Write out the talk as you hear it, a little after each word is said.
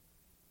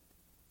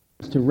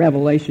To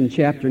Revelation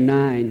chapter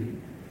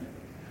 9.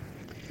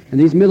 And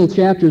these middle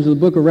chapters of the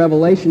book of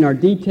Revelation are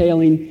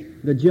detailing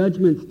the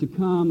judgments to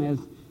come as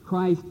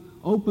Christ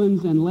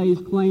opens and lays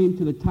claim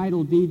to the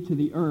title deed to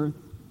the earth,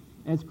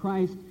 as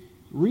Christ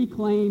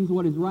reclaims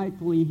what is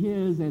rightfully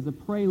his as a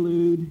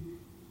prelude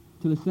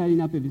to the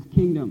setting up of his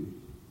kingdom.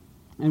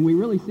 And we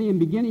really see him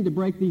beginning to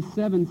break these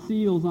 7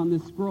 seals on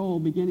this scroll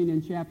beginning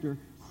in chapter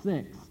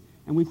 6.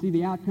 And we see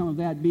the outcome of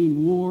that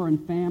being war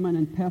and famine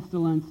and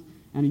pestilence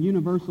and a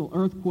universal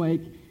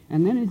earthquake.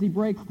 And then as he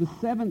breaks the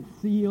 7th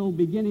seal,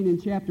 beginning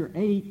in chapter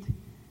 8,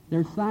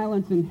 there's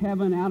silence in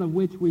heaven, out of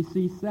which we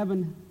see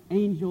 7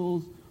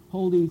 angels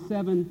holding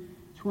 7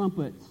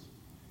 trumpets.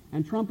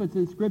 And trumpets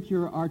in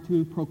Scripture are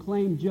to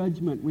proclaim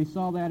judgment. We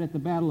saw that at the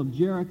Battle of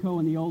Jericho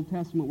in the Old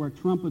Testament where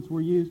trumpets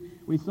were used.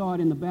 We saw it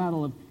in the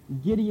Battle of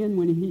Gideon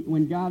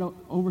when God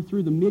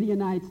overthrew the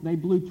Midianites. They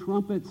blew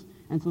trumpets.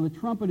 And so the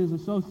trumpet is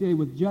associated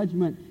with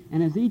judgment.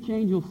 And as each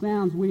angel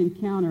sounds, we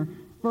encounter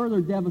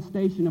further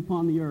devastation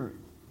upon the earth.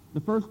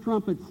 The first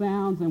trumpet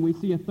sounds and we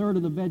see a third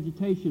of the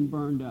vegetation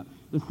burned up.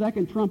 The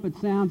second trumpet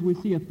sounds, we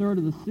see a third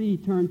of the sea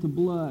turned to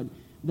blood.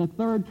 The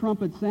third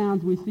trumpet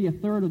sounds, we see a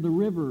third of the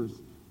rivers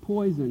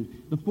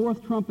poisoned. The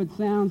fourth trumpet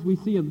sounds, we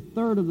see a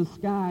third of the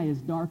sky is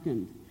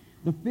darkened.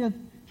 The fifth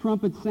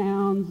trumpet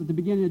sounds at the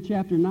beginning of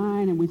chapter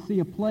 9, and we see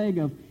a plague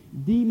of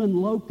demon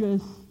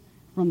locusts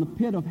from the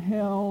pit of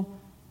hell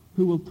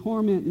who will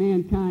torment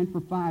mankind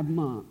for 5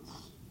 months.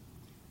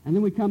 And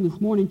then we come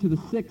this morning to the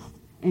 6th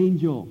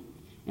angel.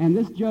 And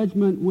this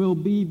judgment will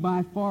be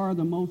by far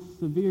the most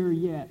severe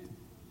yet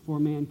for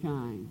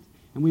mankind.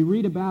 And we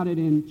read about it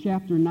in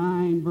chapter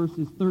 9,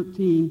 verses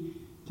 13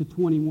 to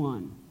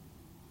 21.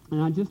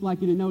 And I'd just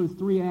like you to notice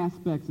 3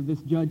 aspects of this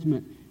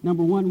judgment.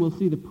 Number 1, we'll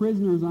see the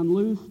prisoners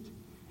unloosed.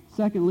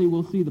 Secondly,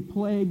 we'll see the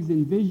plagues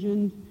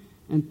envisioned.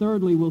 And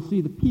thirdly, we'll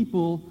see the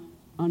people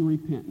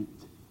unrepentant.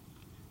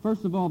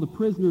 First of all, the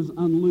prisoners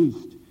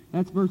unloosed.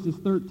 That's verses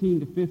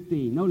 13 to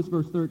 15. Notice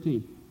verse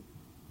 13.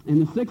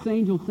 And the 6th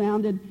angel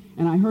sounded,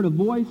 and I heard a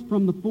voice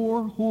from the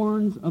 4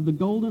 horns of the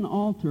golden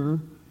altar,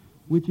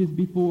 which is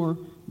before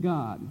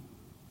God.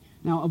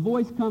 Now, a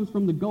voice comes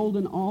from the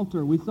golden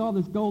altar. We saw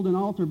this golden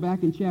altar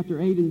back in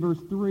chapter 8 and verse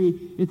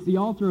 3. It's the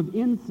altar of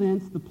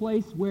incense, the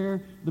place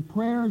where the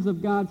prayers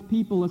of God's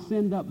people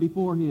ascend up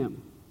before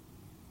him.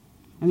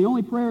 And the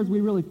only prayers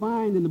we really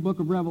find in the book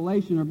of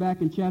Revelation are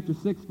back in chapter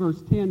 6,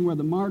 verse 10, where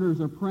the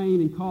martyrs are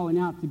praying and calling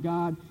out to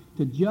God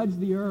to judge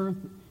the earth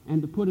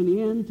and to put an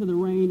end to the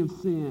reign of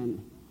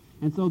sin.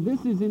 And so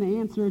this is in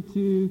answer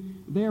to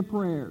their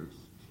prayers.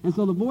 And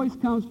so the voice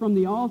comes from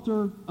the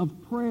altar of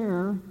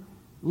prayer,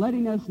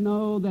 letting us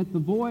know that the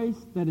voice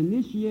that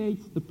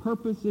initiates the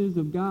purposes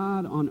of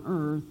God on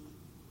earth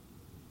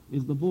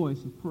is the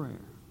voice of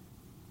prayer.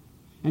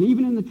 And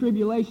even in the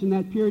tribulation,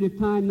 that period of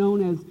time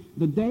known as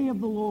the day of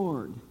the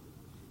Lord,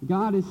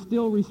 God is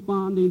still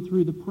responding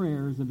through the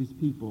prayers of his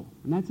people.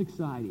 And that's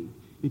exciting,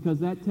 because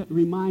that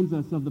reminds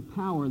us of the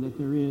power that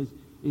there is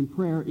in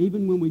prayer,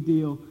 even when we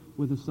deal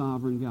with a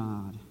sovereign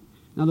God.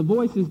 Now the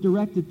voice is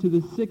directed to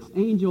the 6th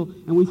angel,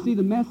 and we see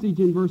the message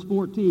in verse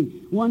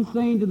 14. One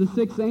saying to the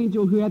 6th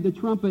angel who had the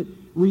trumpet,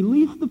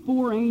 "Release the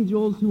 4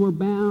 angels who are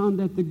bound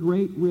at the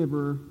great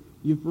river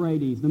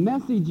Euphrates." The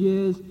message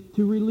is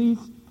to release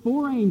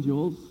 4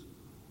 angels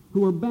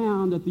who are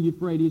bound at the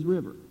Euphrates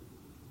River.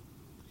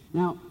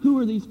 Now, who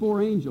are these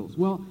 4 angels?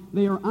 Well,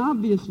 they are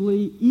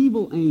obviously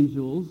evil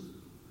angels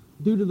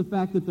due to the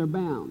fact that they're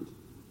bound.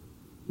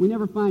 We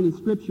never find in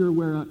Scripture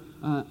where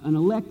an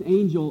elect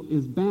angel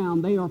is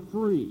bound. They are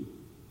free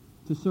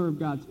to serve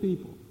God's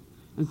people.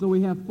 And so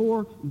we have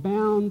 4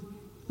 bound,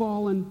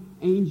 fallen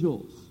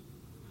angels.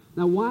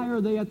 Now, why are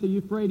they at the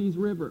Euphrates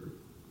River?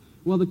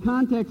 Well, the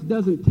context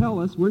doesn't tell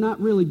us. We're not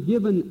really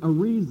given a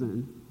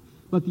reason.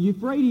 But the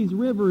Euphrates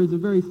River is a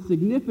very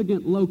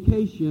significant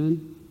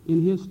location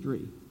in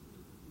history.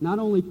 Not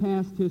only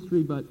past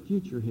history, but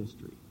future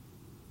history.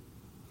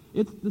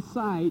 It's the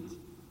site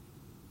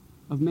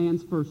of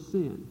man's first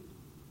sin,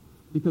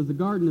 because the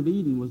Garden of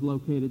Eden was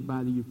located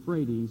by the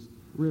Euphrates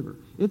River.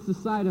 It's the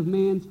site of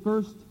man's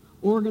first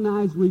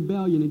organized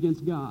rebellion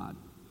against God,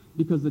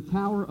 because the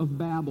Tower of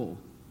Babel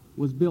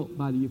was built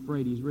by the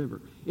Euphrates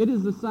River. It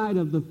is the site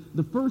of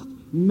the first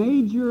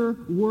major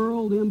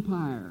world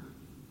empire,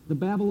 the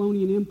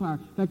Babylonian Empire.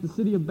 In fact, the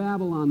city of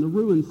Babylon, the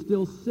ruins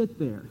still sit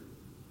there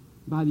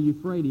by the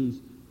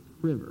Euphrates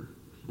River.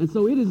 And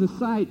so it is a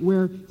site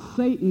where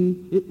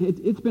Satan,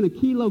 it's been a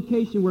key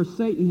location where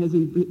Satan has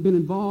been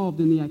involved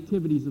in the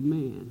activities of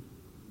man.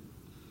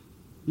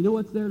 You know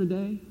what's there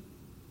today?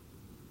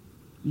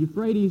 The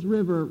Euphrates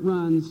River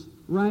runs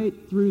right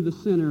through the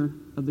center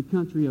of the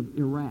country of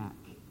Iraq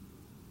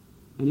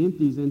and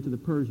empties into the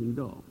Persian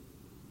Gulf.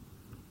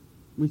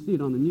 We see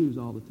it on the news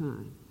all the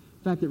time.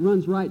 In fact, it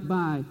runs right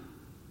by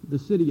the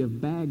city of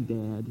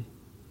Baghdad,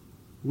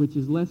 which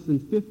is less than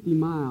 50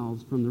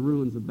 miles from the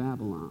ruins of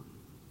Babylon.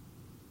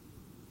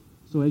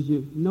 So as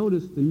you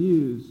notice the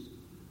news,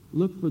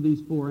 look for these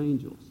 4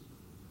 angels.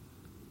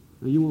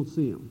 Now, you won't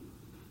see them.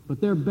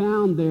 But they're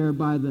bound there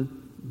by the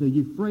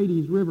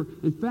Euphrates River.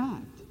 In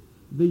fact,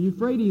 The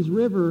Euphrates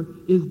River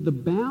is the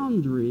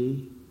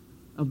boundary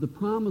of the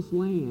promised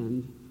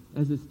land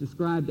as it's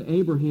described to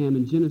Abraham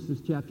in Genesis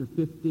chapter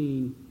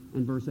 15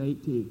 and verse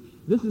 18.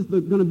 This is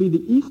going to be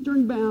the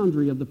eastern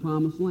boundary of the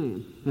promised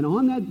land. And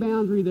on that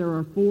boundary there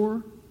are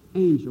 4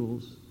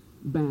 angels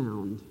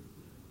bound.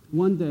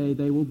 One day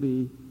they will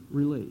be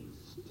released.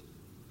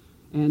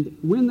 And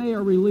when they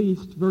are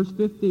released, verse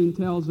 15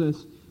 tells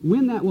us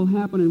when that will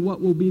happen and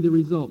what will be the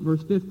result.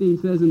 Verse 15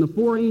 says, "And the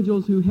 4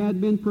 angels who had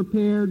been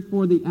prepared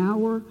for the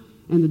hour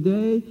and the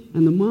day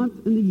and the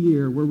month and the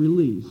year were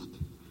released,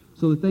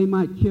 so that they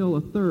might kill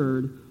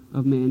 1/3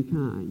 of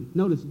mankind."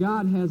 Notice,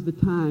 God has the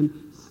time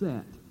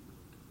set.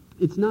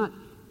 It's not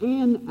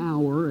an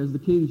hour, as the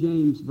King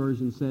James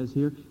Version says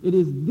here. It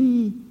is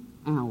the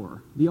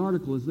hour. The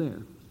article is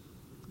there.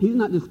 He's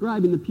not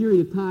describing the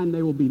period of time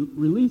they will be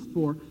released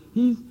for.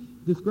 He's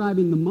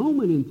describing the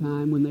moment in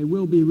time when they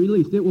will be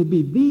released. It will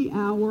be the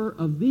hour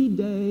of the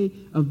day,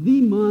 of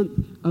the month,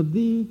 of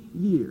the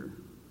year.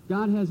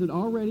 God has it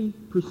already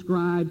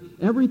prescribed.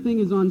 Everything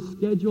is on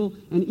schedule.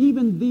 And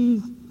even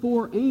these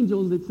 4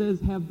 angels, it says,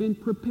 have been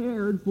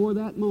prepared for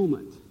that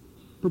moment.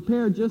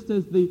 Prepared just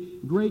as the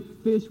great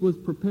fish was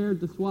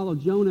prepared to swallow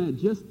Jonah at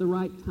just the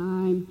right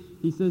time.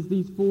 He says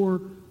these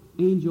 4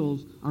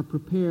 angels are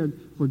prepared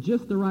for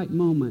just the right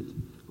moment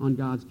on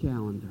God's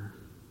calendar.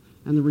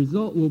 And the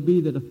result will be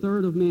that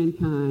 1/3 of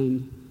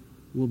mankind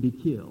will be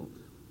killed.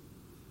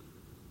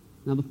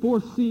 Now the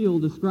 4th seal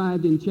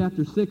described in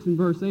chapter 6 and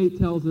verse 8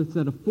 tells us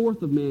that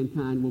 1/4 of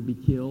mankind will be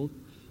killed.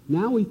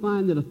 Now we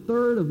find that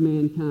 1/3 of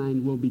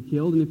mankind will be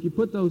killed. And if you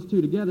put those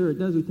two together, it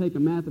doesn't take a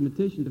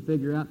mathematician to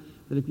figure out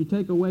that if you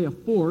take away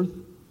 1/4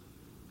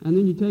 and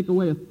then you take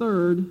away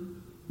 1/3,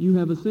 you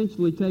have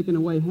essentially taken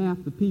away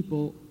half the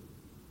people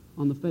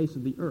on the face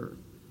of the earth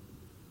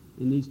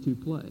in these 2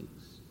 plagues.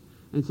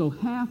 And so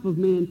half of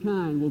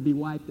mankind will be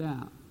wiped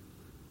out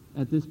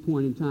at this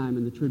point in time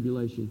in the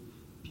tribulation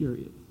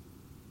period.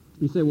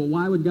 You say, well,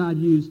 why would God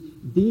use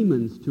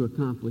demons to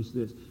accomplish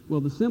this?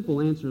 Well, the simple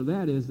answer to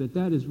that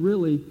is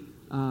really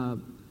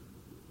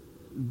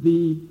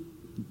the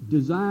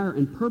desire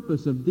and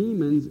purpose of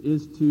demons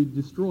is to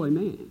destroy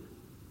man.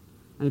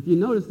 And if you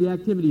notice the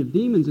activity of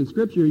demons in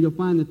Scripture, you'll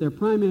find that they're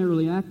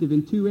primarily active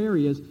in 2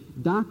 areas,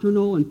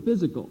 doctrinal and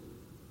physical.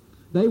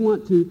 They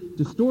want to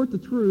distort the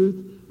truth,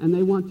 and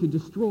they want to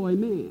destroy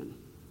man.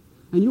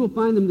 And you will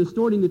find them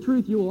distorting the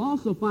truth. You will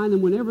also find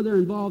them whenever they're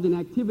involved in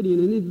activity in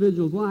an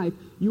individual's life,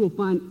 you will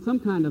find some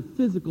kind of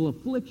physical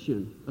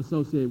affliction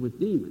associated with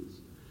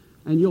demons.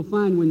 And you'll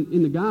find when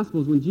in the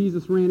Gospels, when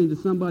Jesus ran into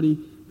somebody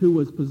who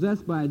was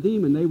possessed by a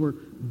demon, they were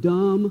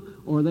dumb,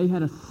 or they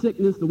had a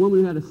sickness. The woman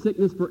who had a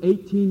sickness for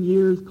 18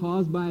 years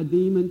caused by a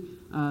demon.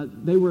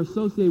 They were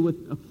associated with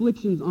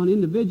afflictions on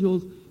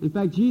individuals. In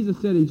fact, Jesus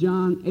said in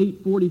John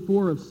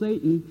 8:44 of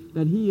Satan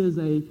that he is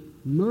a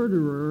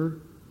murderer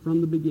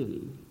from the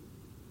beginning.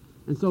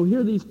 And so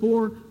here these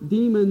 4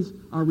 demons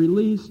are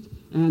released,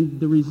 and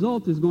the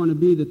result is going to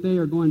be that they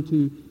are going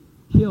to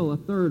kill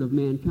 1/3 of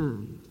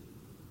mankind.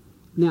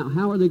 Now,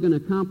 how are they going to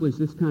accomplish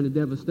this kind of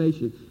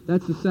devastation?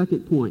 That's the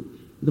second point.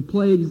 The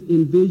plagues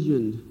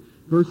envisioned,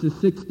 verses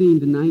 16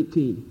 to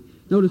 19.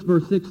 Notice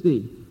verse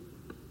 16.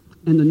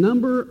 "And the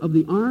number of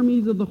the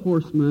armies of the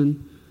horsemen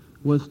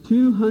was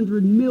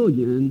 200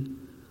 million.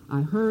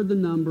 I heard the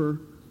number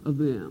of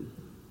them."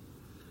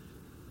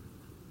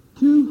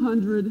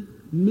 200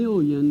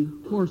 million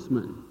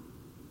horsemen.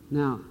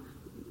 Now,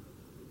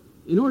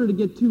 in order to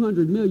get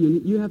 200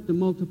 million, you have to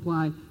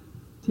multiply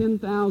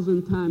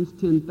 10,000 times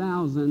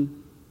 10,000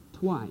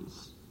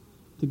 twice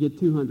to get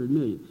 200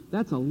 million.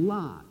 That's a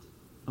lot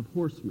of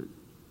horsemen.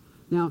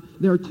 Now,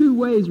 there are 2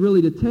 ways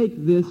really to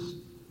take this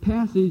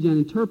passage and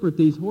interpret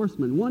these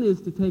horsemen. One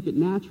is to take it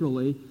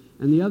naturally,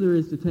 and the other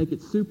is to take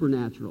it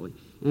supernaturally.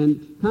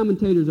 And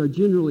commentators are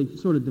generally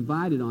sort of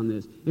divided on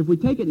this. If we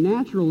take it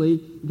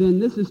naturally, then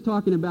this is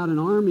talking about an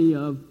army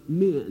of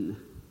men.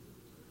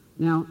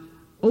 Now,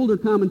 older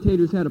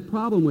commentators had a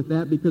problem with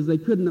that because they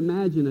couldn't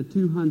imagine a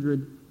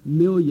 200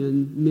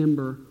 million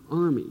member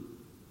army.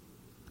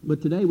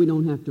 But today we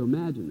don't have to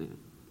imagine that,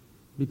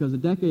 because a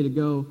decade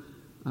ago,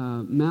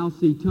 Mao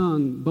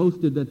Zedong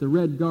boasted that the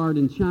Red Guard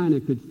in China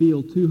could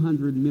field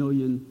 200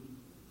 million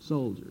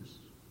soldiers.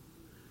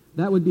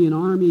 That would be an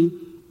army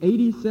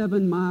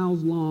 87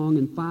 miles long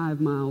and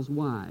 5 miles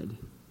wide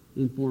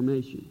in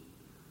formation.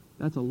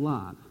 That's a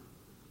lot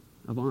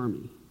of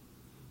army.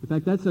 In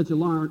fact, that's such a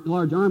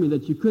large army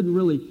that you couldn't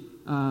really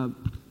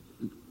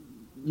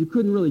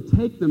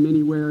take them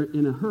anywhere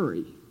in a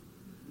hurry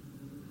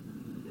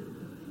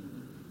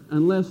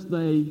unless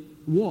they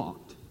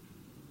walked.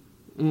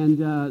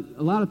 And a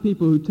lot of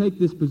people who take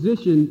this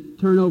position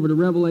turn over to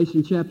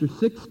Revelation chapter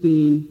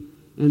 16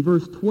 and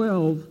verse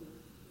 12,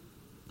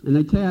 and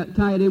they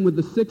tie it in with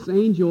the 6th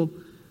angel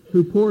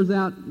who pours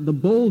out the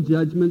bowl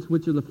judgments,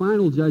 which are the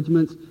final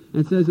judgments,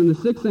 and says, "And the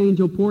 6th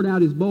angel poured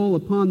out his bowl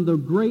upon the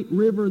great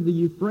river, the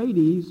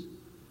Euphrates,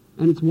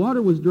 and its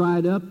water was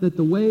dried up, that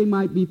the way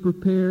might be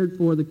prepared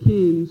for the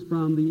kings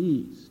from the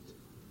east."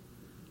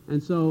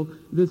 And so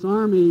this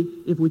army,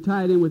 if we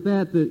tie it in with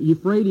that, the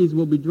Euphrates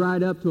will be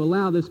dried up to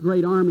allow this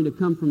great army to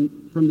come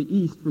from the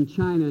east, from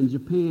China and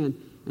Japan,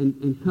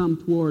 and come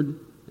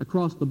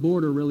across the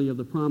border, really, of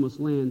the Promised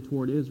Land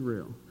toward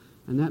Israel.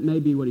 And that may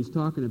be what he's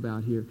talking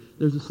about here.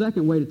 There's a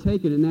second way to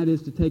take it, and that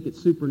is to take it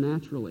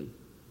supernaturally.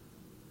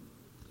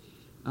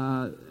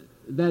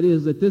 That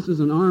is, that this is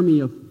an army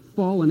of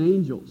fallen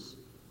angels.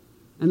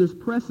 And there's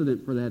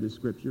precedent for that in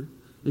Scripture.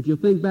 If you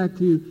think back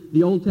to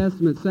the Old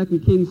Testament, 2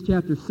 Kings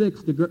chapter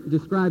 6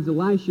 describes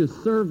Elisha's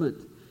servant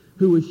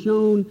who was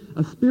shown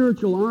a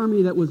spiritual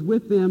army that was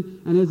with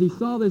them. And as he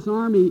saw this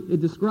army,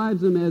 it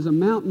describes them as a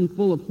mountain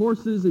full of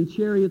horses and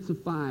chariots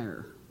of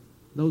fire.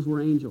 Those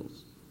were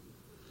angels.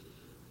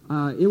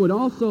 It would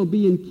also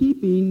be in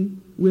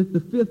keeping with the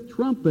fifth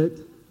trumpet,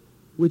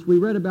 which we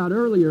read about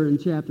earlier in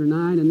chapter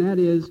 9, and that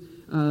is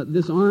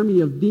this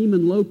army of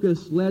demon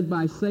locusts led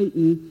by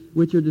Satan,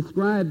 which are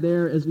described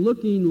there as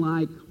looking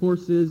like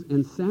horses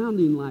and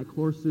sounding like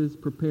horses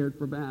prepared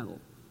for battle.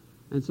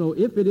 And so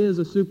if it is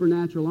a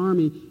supernatural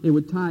army, it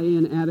would tie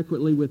in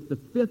adequately with the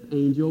fifth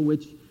angel,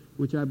 which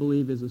I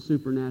believe is a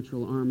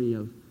supernatural army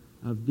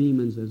of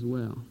demons as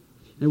well.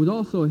 It would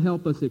also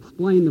help us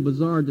explain the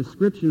bizarre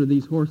description of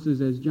these horses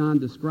as John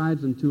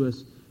describes them to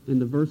us in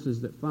the verses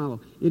that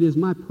follow. It is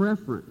my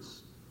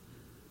preference,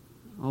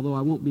 although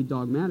I won't be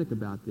dogmatic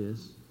about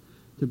this,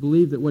 to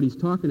believe that what he's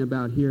talking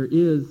about here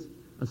is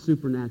a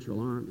supernatural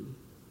army,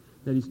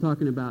 that he's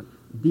talking about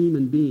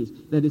demon beings,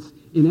 that it's,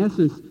 in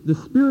essence, the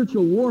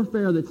spiritual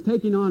warfare that's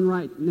going on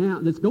right now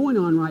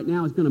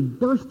is going to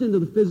burst into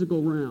the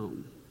physical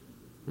realm.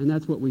 And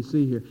that's what we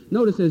see here.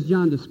 Notice as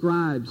John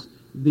describes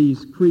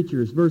these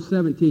creatures, verse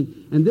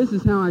 17, and this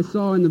is how I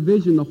saw in the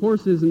vision the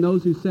horses and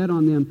those who sat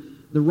on them.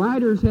 The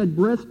riders had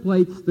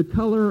breastplates the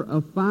color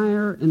of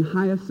fire and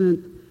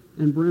hyacinth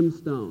and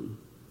brimstone.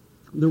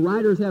 The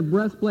riders have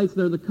breastplates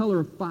that are the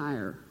color of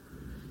fire.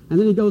 And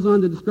then he goes on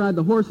to describe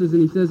the horses,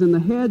 and he says, and the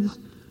heads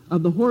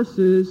of the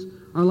horses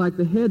are like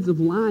the heads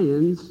of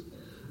lions,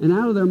 and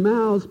out of their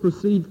mouths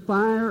proceed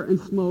fire and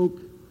smoke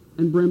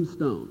and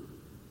brimstone.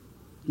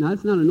 Now,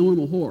 that's not a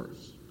normal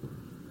horse.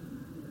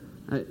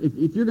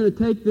 If you're going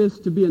to take this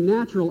to be a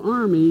natural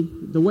army,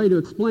 the way to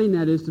explain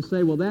that is to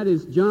say, well, that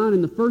is John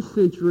in the first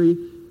century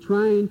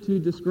trying to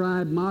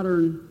describe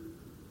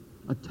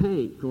a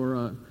tank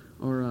or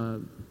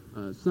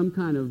some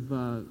kind of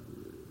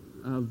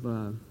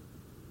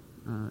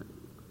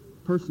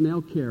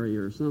personnel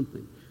carrier or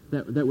something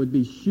that would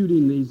be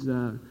shooting these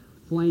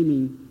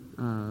flaming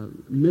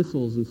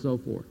missiles and so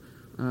forth.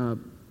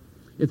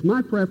 It's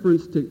my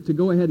preference to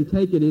go ahead and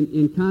take it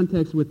in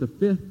context with the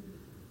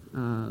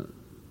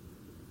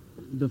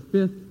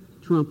fifth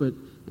trumpet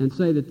and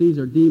say that these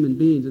are demon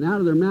beings. And out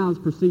of their mouths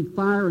proceed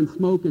fire and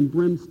smoke and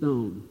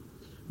brimstone.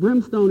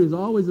 Brimstone is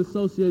always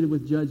associated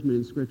with judgment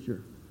in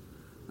Scripture.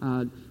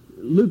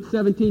 Luke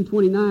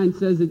 17:29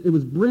 says that it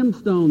was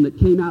brimstone that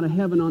came out of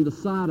heaven onto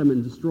Sodom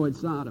and destroyed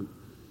Sodom.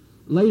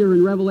 Later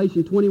in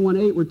Revelation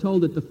 21:8, we're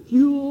told that the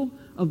fuel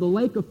of the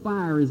lake of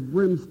fire is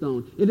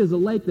brimstone. It is a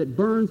lake that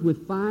burns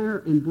with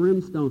fire and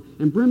brimstone.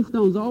 And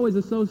brimstone is always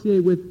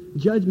associated with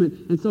judgment.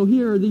 And so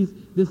here are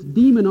this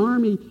demon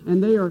army,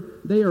 and they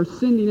are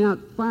sending out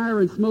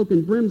fire and smoke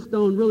and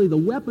brimstone, really the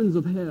weapons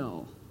of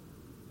hell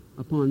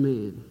upon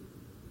man.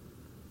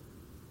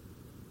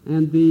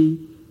 And the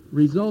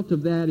result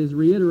of that is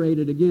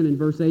reiterated again in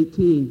verse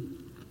 18,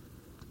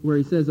 where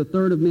he says, a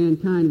third of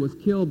mankind was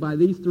killed by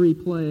these three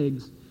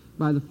plagues,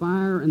 by the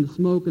fire and the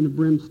smoke and the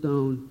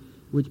brimstone,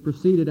 which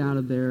proceeded out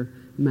of their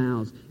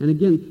mouths. And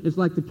again, it's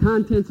like the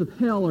contents of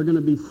hell are going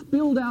to be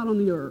spilled out on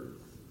the earth.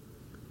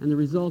 And the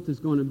result is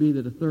going to be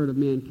that a third of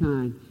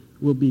mankind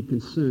will be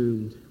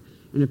consumed.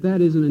 And if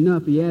that isn't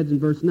enough, he adds in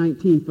verse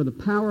 19, for the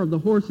power of the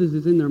horses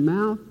is in their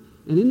mouth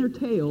and in their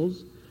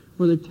tails,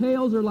 for their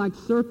tails are like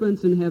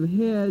serpents and have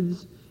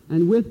heads,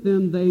 and with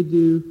them they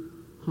do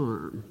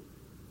harm.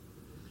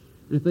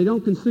 And if they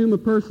don't consume a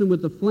person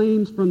with the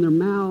flames from their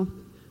mouth,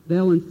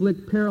 they'll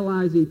inflict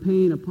paralyzing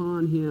pain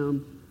upon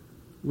him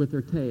with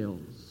their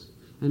tails,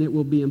 and it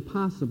will be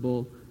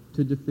impossible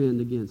to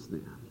defend against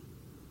them.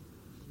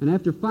 And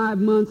after 5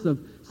 months of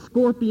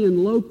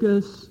scorpion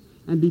locusts,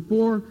 and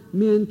before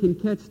men can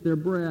catch their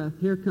breath,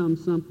 here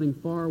comes something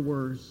far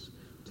worse.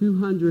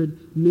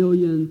 200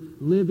 million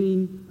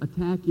living,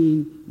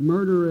 attacking,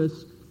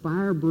 murderous,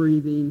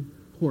 fire-breathing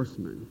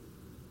horsemen.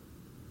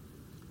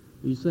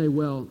 You say,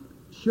 well,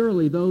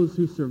 surely those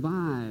who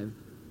survive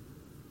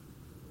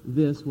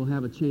this will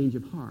have a change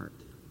of heart.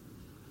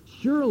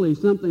 Surely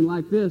something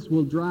like this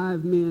will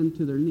drive men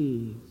to their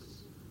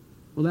knees.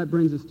 Well, that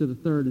brings us to the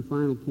third and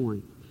final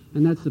point,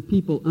 and that's the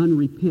people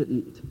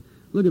unrepentant.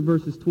 Look at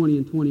verses 20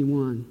 and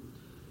 21.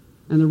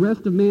 And the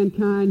rest of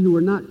mankind who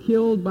were not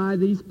killed by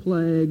these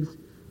plagues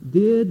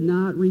did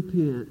not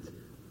repent.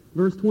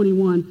 Verse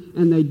 21,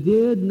 and they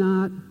did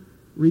not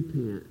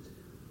repent.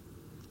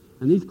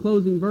 And these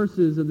closing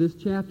verses of this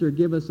chapter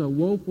give us a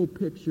woeful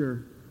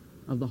picture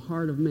of the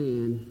heart of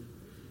man.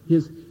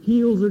 His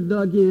heels are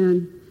dug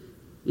in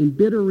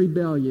bitter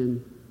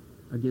rebellion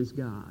against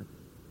God.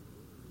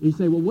 And you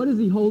say, well, what is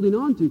he holding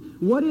on to?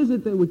 What is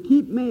it that would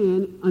keep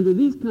man under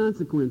these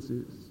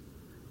consequences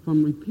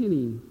from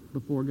repenting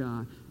before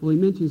God? Well, he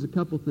mentions a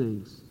couple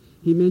things.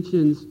 He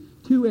mentions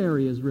two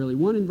areas, really.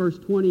 One in verse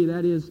 20,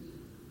 that is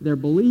their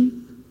belief,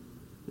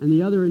 and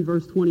the other in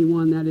verse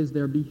 21, that is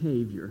their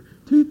behavior.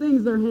 Two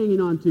things they're hanging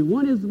on to.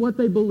 One is what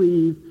they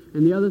believe,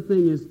 and the other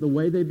thing is the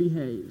way they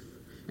behave.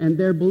 And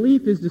their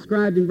belief is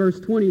described in verse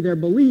 20. Their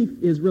belief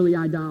is really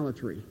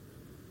idolatry.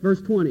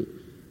 Verse 20,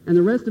 and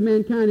the rest of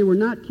mankind who were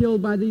not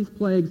killed by these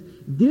plagues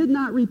did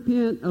not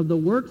repent of the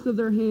works of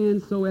their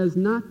hands so as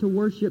not to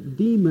worship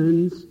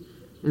demons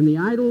and the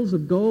idols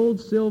of gold,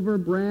 silver,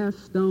 brass,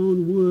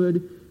 stone,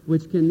 wood,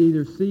 which can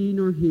neither see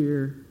nor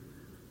hear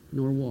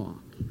nor walk.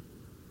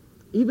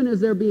 Even as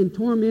they're being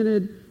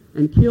tormented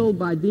and killed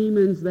by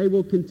demons, they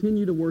will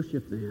continue to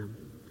worship them.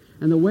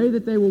 And the way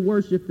that they will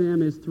worship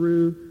them is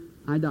through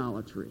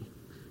idolatry.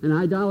 And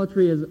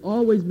idolatry has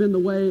always been the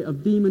way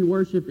of demon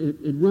worship.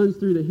 It runs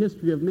through the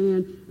history of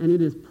man, and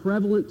it is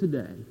prevalent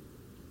today.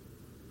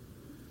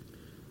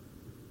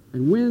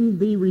 And when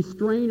the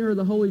restrainer,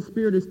 the Holy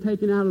Spirit, is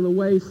taken out of the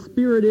way,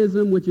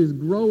 Spiritism, which is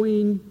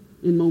growing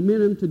in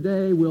momentum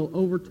today, will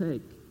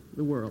overtake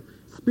the world.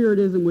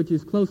 Spiritism, which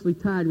is closely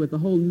tied with the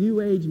whole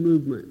New Age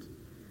movement,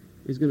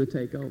 is going to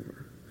take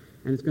over.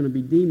 And it's going to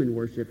be demon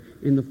worship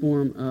in the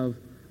form of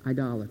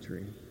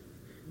idolatry.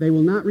 They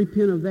will not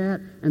repent of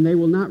that, and they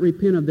will not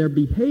repent of their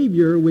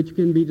behavior, which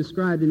can be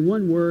described in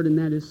one word, and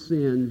that is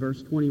sin,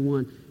 verse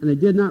 21. And they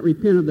did not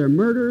repent of their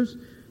murders,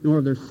 nor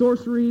of their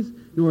sorceries,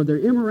 nor of their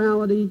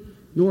immorality,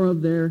 nor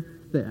of their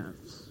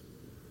thefts.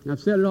 I've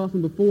said it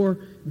often before,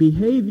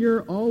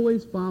 behavior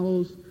always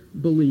follows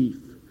belief.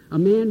 A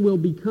man will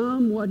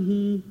become what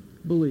he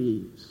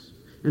believes.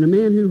 And a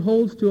man who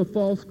holds to a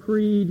false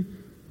creed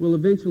will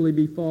eventually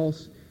be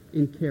false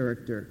in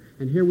character.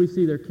 And here we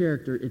see their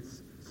character.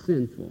 It's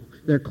sinful.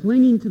 They're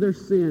clinging to their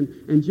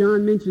sin. And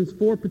John mentions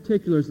four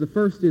particulars. The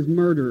first is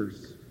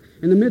murders.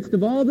 In the midst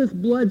of all this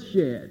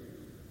bloodshed,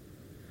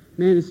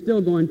 man is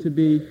still going to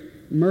be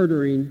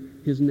murdering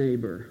his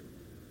neighbor.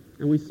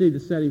 And we see the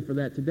setting for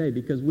that today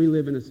because we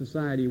live in a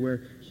society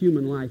where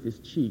human life is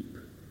cheap.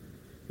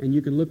 And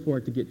you can look for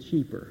it to get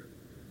cheaper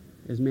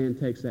as man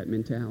takes that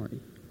mentality.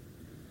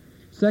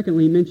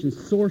 Secondly, he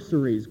mentions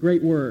sorceries.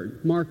 Great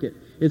word. Mark it.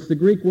 It's the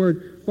Greek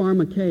word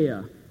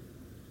pharmakeia,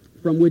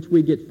 from which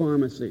we get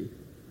pharmacy.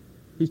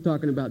 He's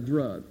talking about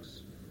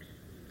drugs.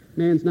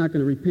 Man's not going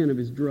to repent of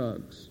his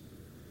drugs.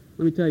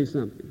 Let me tell you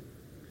something.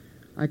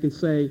 I can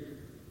say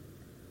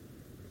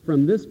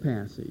from this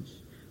passage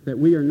that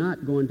we are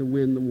not going to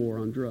win the war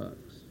on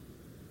drugs.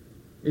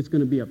 It's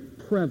going to be a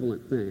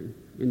prevalent thing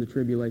in the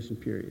tribulation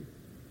period.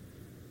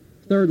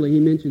 Thirdly, he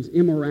mentions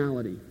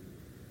immorality.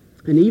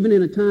 And even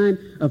in a time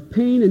of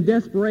pain and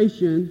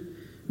desperation,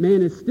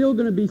 man is still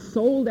going to be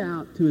sold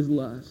out to his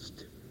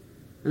lust.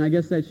 And I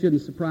guess that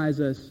shouldn't surprise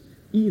us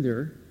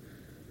either,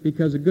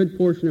 because a good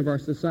portion of our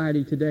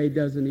society today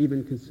doesn't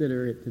even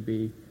consider it to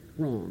be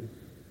wrong.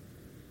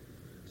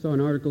 I saw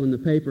an article in the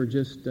paper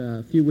just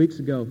a few weeks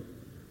ago.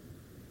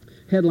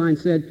 Headline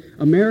said,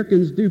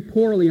 Americans do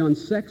poorly on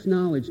sex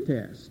knowledge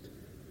test.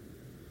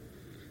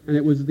 And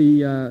it was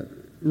the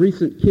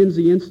recent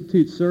Kinsey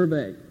Institute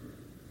survey.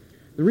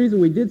 The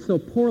reason we did so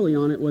poorly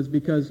on it was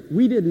because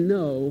we didn't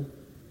know,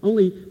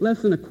 only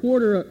less than a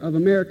quarter of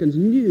Americans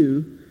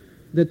knew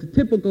that the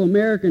typical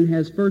American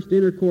has first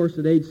intercourse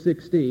at age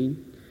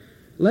 16.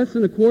 Less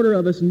than a quarter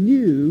of us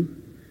knew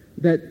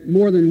that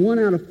more than 1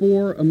 out of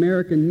 4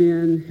 American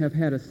men have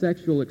had a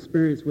sexual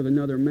experience with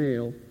another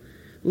male.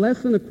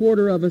 Less than a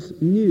quarter of us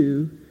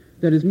knew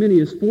that as many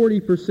as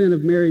 40%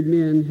 of married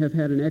men have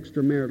had an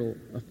extramarital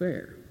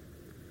affair.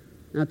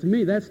 Now, to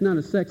me, that's not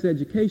a sex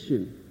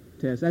education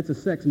test. That's a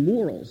sex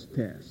morals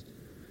test.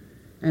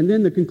 And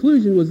then the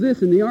conclusion was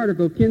this in the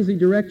article. Kinsey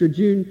director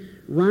June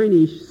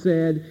Reinisch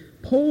said,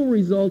 poll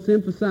results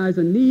emphasize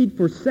a need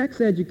for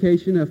sex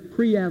education of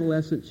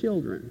pre-adolescent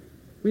children.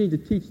 We need to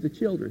teach the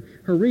children.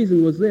 Her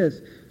reason was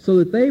this, so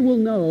that they will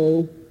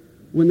know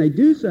when they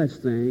do such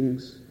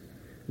things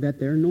that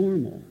they're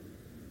normal.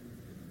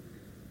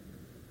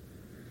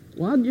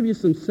 Well, I'll give you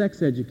some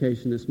sex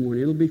education this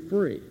morning. It'll be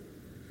free.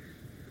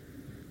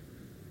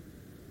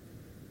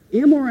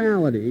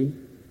 Immorality,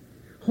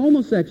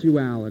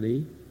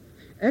 homosexuality,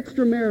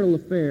 extramarital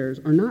affairs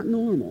are not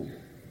normal.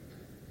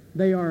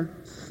 They are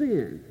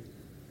sin.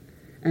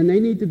 And they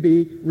need to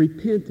be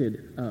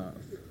repented of.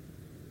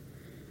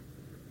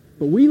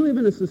 But we live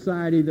in a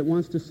society that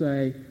wants to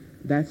say,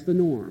 that's the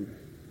norm.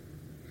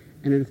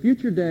 And in a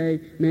future day,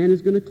 man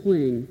is going to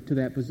cling to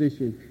that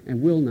position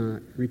and will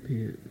not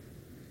repent.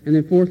 And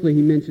then fourthly,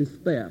 he mentions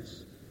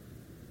thefts.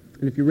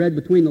 And if you read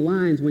between the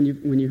lines when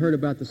you heard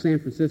about the San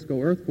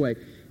Francisco earthquake,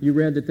 you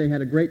read that they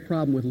had a great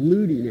problem with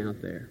looting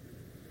out there.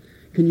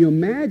 Can you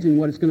imagine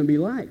what it's going to be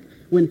like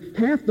when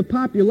half the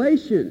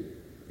population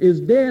is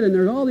dead and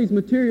there are all these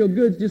material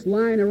goods just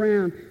lying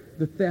around,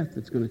 the theft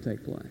that's going to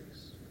take place?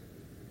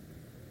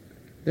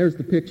 There's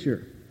the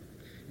picture.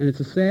 And it's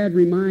a sad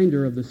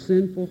reminder of the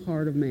sinful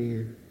heart of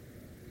man.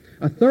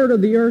 A third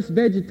of the earth's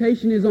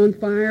vegetation is on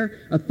fire.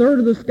 A third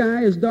of the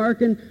sky is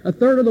darkened. A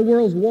third of the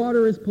world's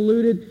water is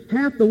polluted.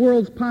 Half the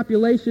world's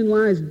population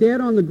lies dead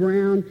on the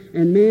ground,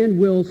 and man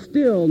will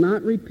still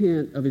not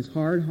repent of his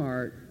hard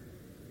heart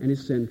and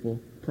his sinful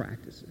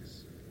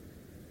practices.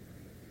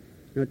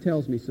 Now, it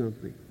tells me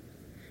something.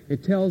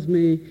 It tells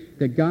me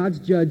that God's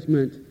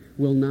judgment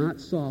will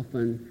not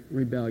soften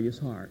rebellious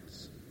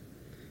hearts.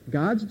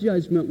 God's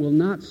judgment will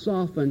not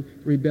soften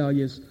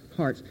rebellious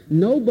hearts.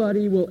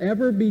 Nobody will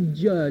ever be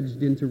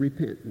judged into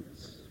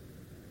repentance.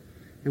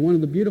 And one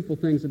of the beautiful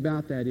things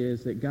about that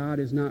is that God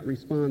is not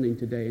responding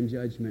today in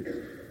judgment.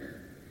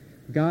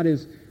 God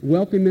is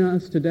welcoming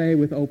us today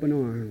with open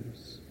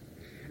arms.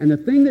 And the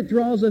thing that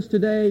draws us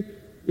today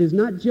is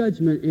not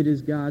judgment, it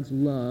is God's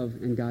love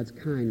and God's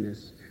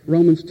kindness.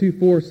 Romans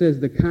 2:4 says,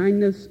 the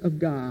kindness of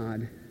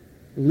God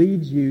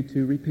leads you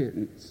to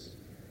repentance.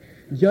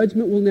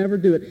 Judgment will never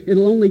do it.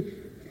 It'll only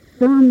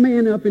firm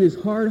man up in his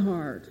hard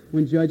heart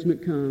when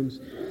judgment comes.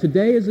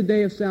 Today is the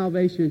day of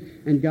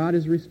salvation, and God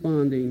is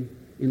responding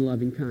in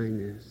loving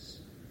kindness.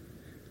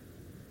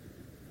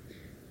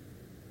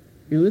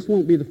 You know, this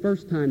won't be the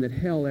first time that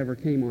hell ever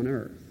came on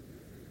earth,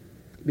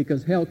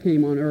 because hell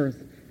came on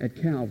earth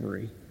at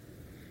Calvary.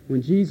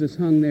 When Jesus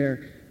hung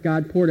there,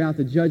 God poured out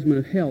the judgment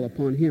of hell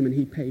upon him, and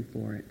he paid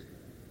for it.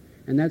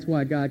 And that's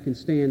why God can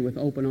stand with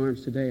open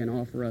arms today and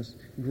offer us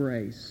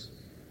grace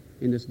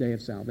in this day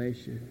of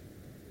salvation.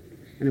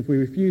 And if we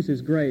refuse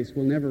his grace,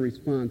 we'll never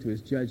respond to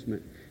his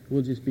judgment.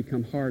 We'll just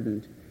become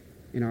hardened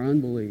in our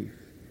unbelief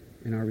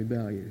and our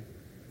rebellion.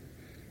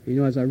 You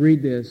know, as I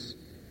read this,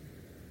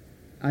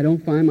 I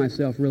don't find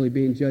myself really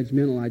being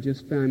judgmental. I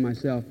just find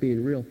myself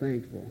being real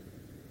thankful,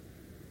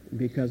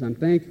 because I'm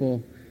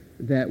thankful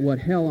that what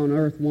hell on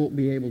earth won't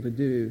be able to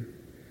do,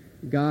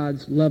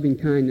 God's loving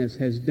kindness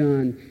has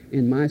done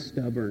in my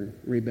stubborn,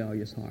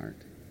 rebellious heart.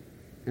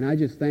 And I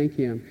just thank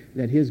him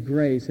that his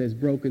grace has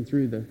broken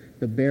through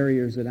the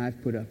barriers that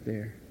I've put up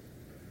there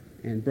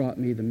and brought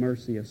me the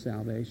mercy of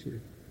salvation.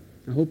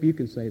 I hope you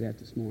can say that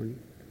this morning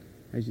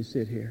as you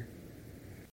sit here.